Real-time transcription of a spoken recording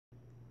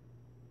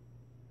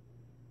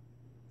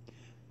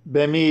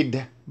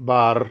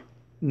Bemidbar,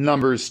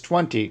 Numbers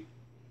 20.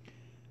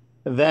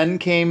 Then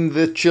came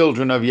the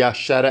children of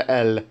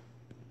Yashara'el,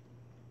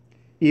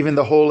 even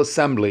the whole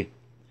assembly,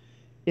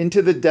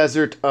 into the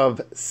desert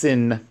of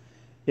Sin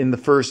in the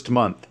first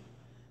month.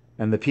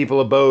 And the people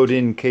abode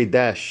in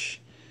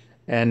Kadesh,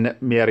 and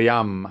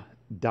Miriam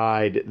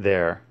died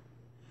there,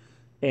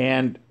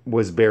 and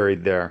was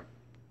buried there.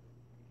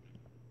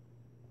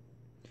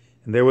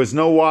 And there was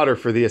no water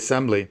for the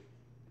assembly.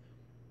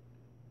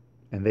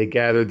 And they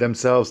gathered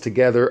themselves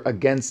together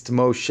against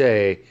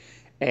Moshe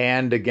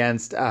and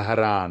against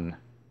Aharon.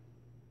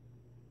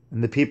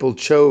 And the people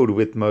chode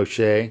with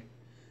Moshe,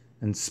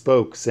 and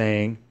spoke,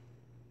 saying,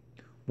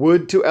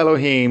 Would to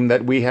Elohim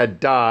that we had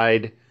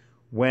died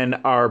when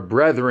our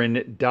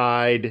brethren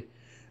died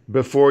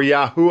before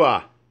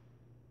Yahuwah.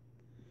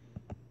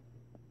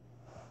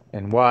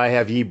 And why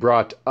have ye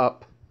brought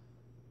up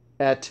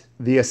at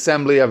the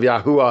assembly of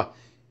Yahuwah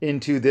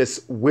into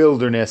this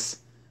wilderness,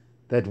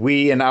 that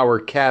we and our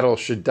cattle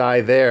should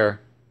die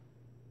there?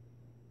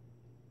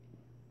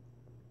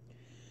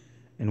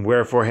 And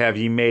wherefore have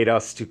ye made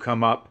us to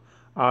come up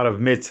out of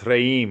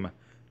Mitzrayim,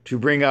 to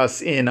bring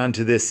us in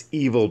unto this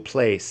evil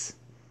place?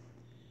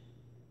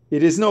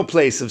 It is no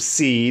place of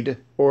seed,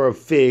 or of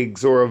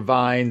figs, or of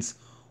vines,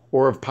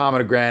 or of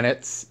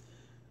pomegranates,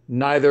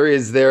 neither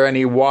is there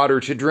any water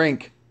to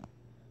drink.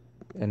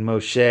 And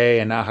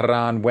Moshe and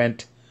Aharon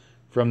went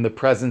from the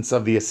presence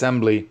of the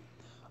assembly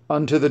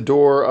unto the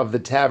door of the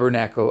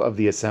tabernacle of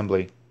the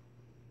assembly,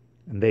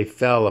 and they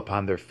fell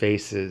upon their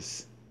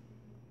faces.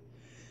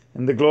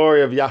 And the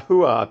glory of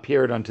Yahuwah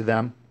appeared unto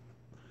them.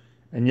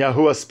 And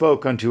Yahuwah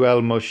spoke unto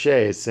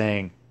Moshe,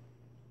 saying,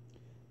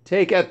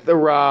 Take at the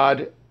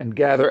rod, and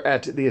gather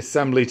at the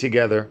assembly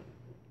together,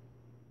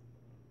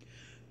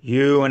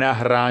 you and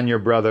Aharon your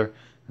brother,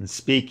 and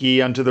speak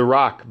ye unto the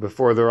rock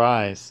before their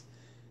eyes,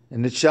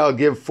 and it shall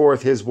give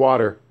forth his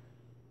water,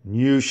 and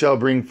you shall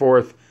bring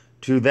forth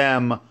to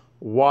them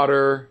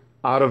water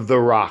out of the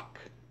rock.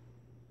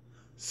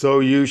 So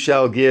you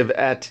shall give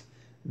at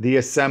the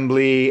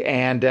assembly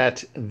and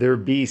at their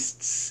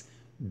beasts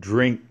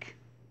drink.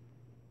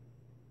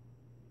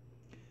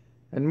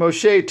 And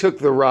Moshe took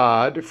the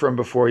rod from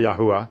before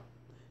Yahuwah,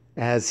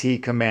 as he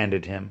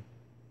commanded him.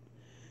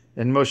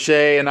 And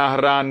Moshe and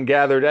Aharon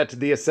gathered at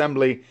the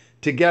assembly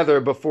together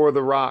before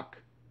the rock.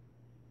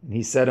 And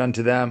he said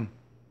unto them,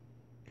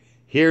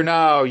 Hear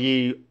now,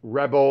 ye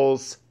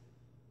rebels,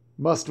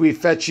 must we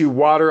fetch you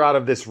water out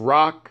of this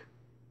rock?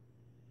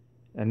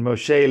 And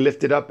Moshe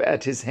lifted up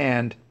at his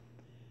hand,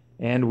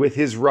 and with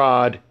his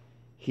rod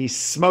he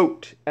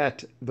smote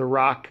at the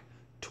rock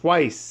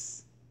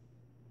twice,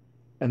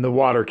 and the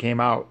water came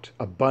out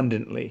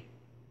abundantly.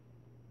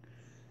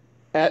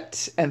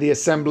 And the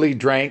assembly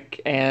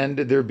drank, and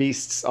their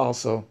beasts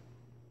also.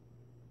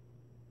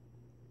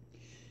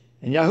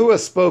 And Yahuwah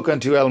spoke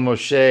unto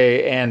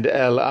Moshe and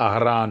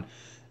Aharon,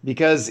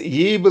 Because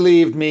ye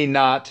believed me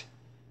not,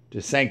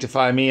 to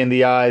sanctify me in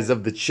the eyes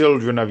of the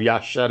children of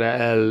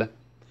Yashara'el,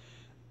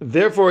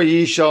 therefore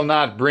ye shall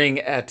not bring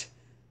at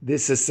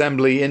this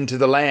assembly into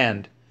the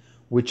land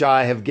which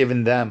I have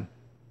given them.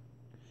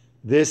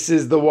 This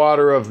is the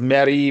water of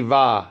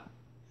Merivah,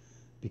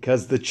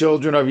 because the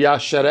children of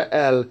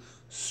Yashara'el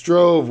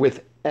strove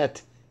with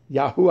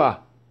Yahuwah,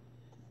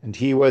 and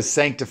he was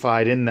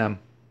sanctified in them.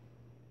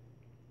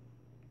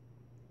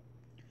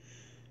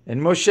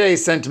 And Moshe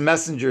sent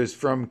messengers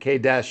from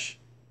Kadesh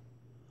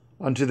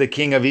unto the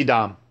king of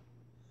Edom.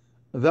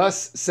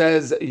 Thus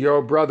says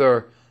your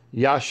brother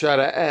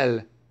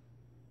Yashara'el,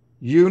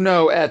 You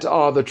know at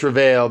all the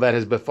travail that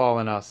has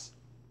befallen us,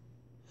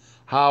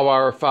 how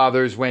our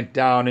fathers went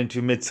down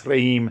into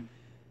Mitzrayim,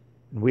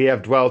 and we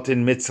have dwelt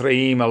in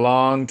Mitzrayim a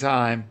long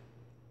time.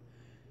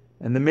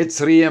 And the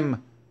Mitzrayim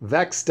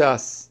vexed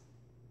us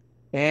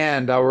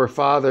and our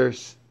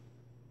fathers.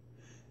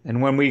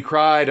 And when we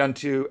cried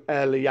unto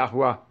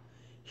Yahuwah,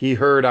 he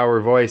heard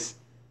our voice,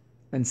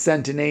 and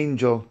sent an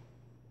angel,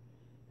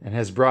 and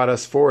has brought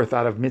us forth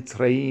out of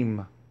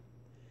Mitzrayim.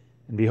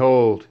 And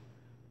behold,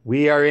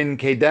 we are in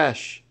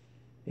Kadesh,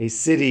 a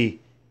city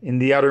in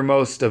the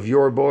uttermost of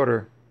your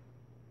border.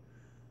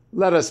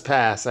 Let us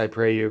pass, I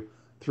pray you,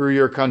 through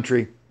your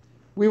country.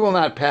 We will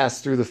not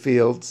pass through the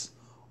fields,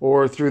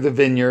 or through the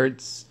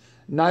vineyards,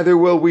 neither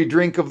will we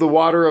drink of the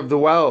water of the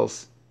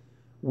wells.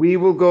 We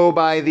will go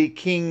by the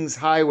king's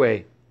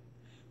highway.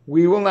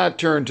 We will not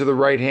turn to the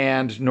right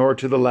hand nor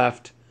to the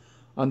left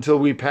until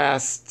we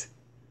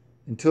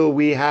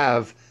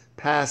have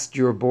passed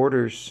your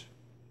borders.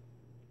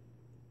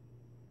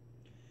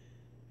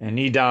 And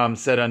Edom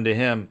said unto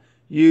him,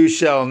 You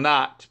shall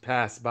not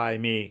pass by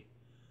me,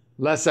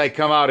 lest I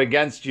come out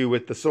against you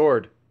with the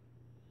sword.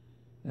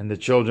 And the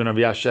children of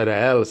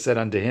Yashara'el said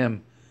unto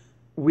him,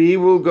 We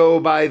will go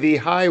by the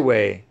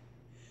highway,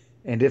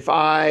 and if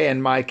I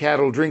and my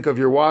cattle drink of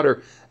your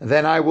water,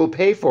 then I will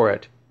pay for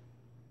it.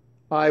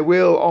 I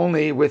will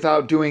only,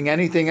 without doing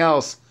anything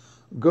else,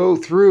 go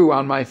through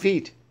on my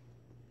feet.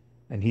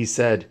 And he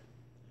said,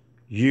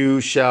 You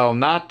shall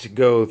not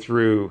go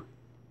through.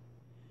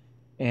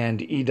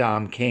 And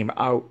Edom came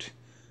out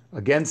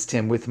against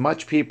him with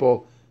much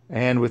people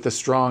and with a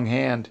strong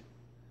hand.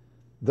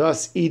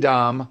 Thus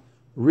Edom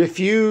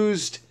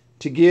refused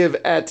to give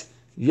at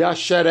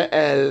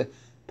Yashara'el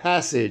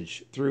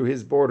passage through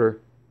his border.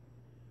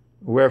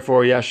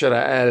 Wherefore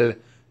Yashara'el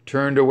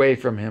turned away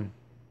from him.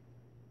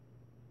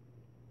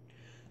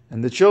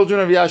 And the children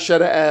of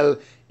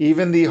Yashara'el,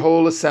 even the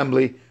whole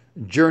assembly,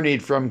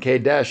 journeyed from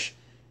Kadesh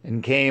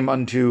and came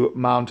unto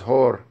Mount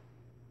Hor.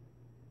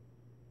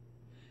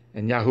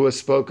 And Yahuwah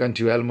spoke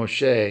unto El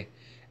Moshe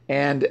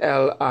and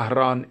El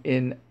Aharon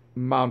in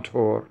Mount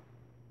Hor,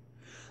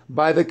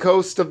 by the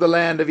coast of the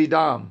land of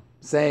Edom,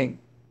 saying,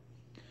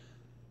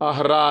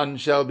 Aharon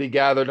shall be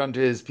gathered unto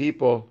his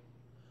people,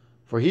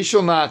 for he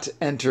shall not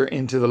enter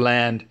into the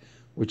land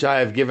which I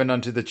have given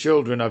unto the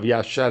children of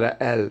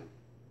Yashara'el,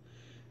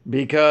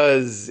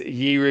 because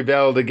ye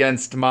rebelled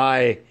against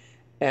my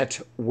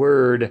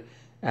word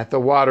at the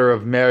water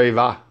of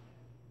Merivah.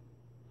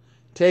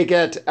 Take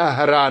at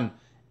Aharon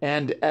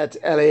and at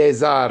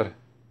Eleazar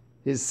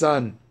his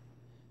son,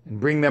 and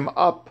bring them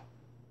up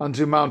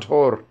unto Mount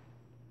Hor,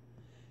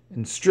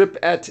 and strip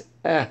at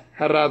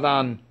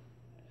Aharon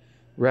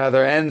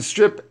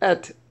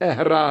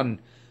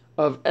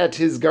of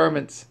his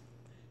garments,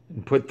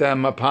 and put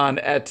them upon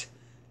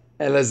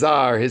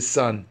Eleazar his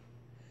son,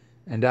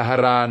 and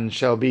Aharon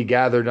shall be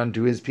gathered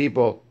unto his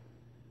people,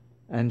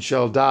 and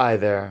shall die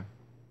there.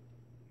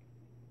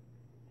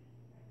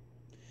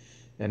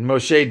 And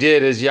Moshe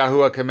did as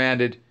Yahuwah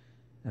commanded,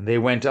 and they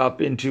went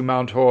up into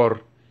Mount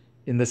Hor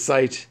in the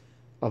sight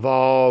of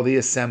all the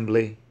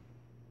assembly.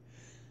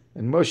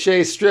 And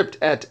Moshe stripped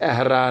at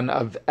Aharon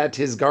of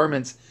his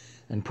garments,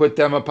 and put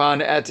them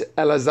upon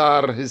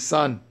Eleazar his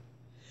son.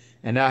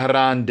 And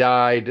Aharon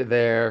died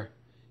there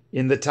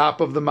in the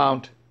top of the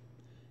mount.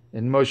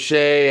 And Moshe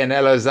and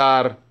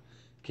Eleazar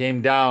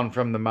came down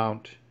from the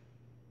mount.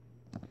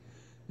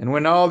 And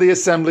when all the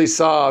assembly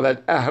saw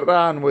that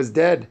Aharon was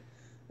dead,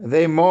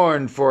 they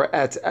mourned for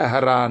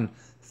Aharon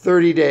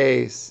 30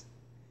 days,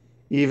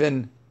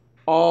 even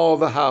all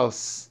the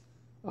house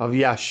of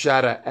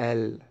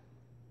Yashara'el.